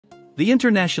The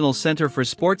International Center for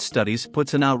Sports Studies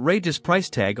puts an outrageous price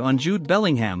tag on Jude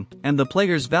Bellingham, and the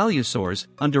player's value soars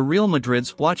under Real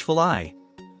Madrid's watchful eye.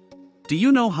 Do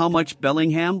you know how much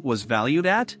Bellingham was valued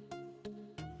at?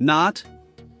 Not?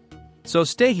 So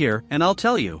stay here and I'll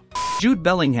tell you. Jude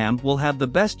Bellingham will have the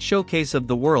best showcase of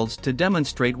the worlds to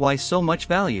demonstrate why so much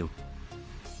value.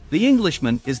 The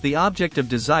Englishman is the object of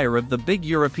desire of the big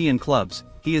European clubs.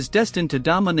 He is destined to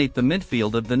dominate the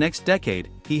midfield of the next decade.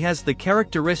 He has the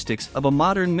characteristics of a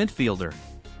modern midfielder.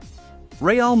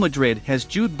 Real Madrid has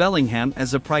Jude Bellingham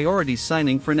as a priority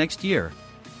signing for next year.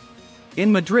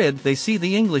 In Madrid, they see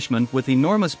the Englishman with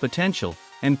enormous potential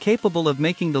and capable of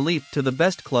making the leap to the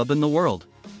best club in the world.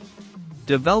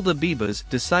 De Valdebebas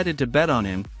decided to bet on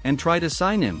him and try to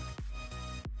sign him.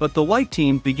 But the white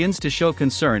team begins to show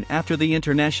concern after the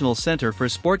International Center for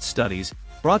Sports Studies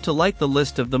brought to light the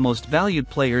list of the most valued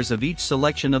players of each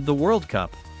selection of the World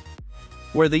Cup,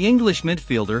 where the English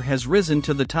midfielder has risen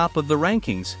to the top of the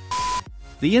rankings.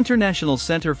 The International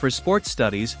Center for Sports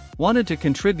Studies wanted to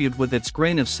contribute with its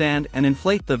grain of sand and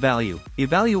inflate the value,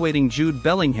 evaluating Jude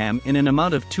Bellingham in an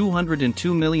amount of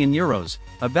 €202 million,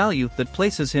 a value that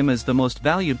places him as the most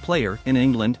valued player in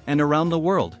England and around the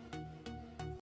world.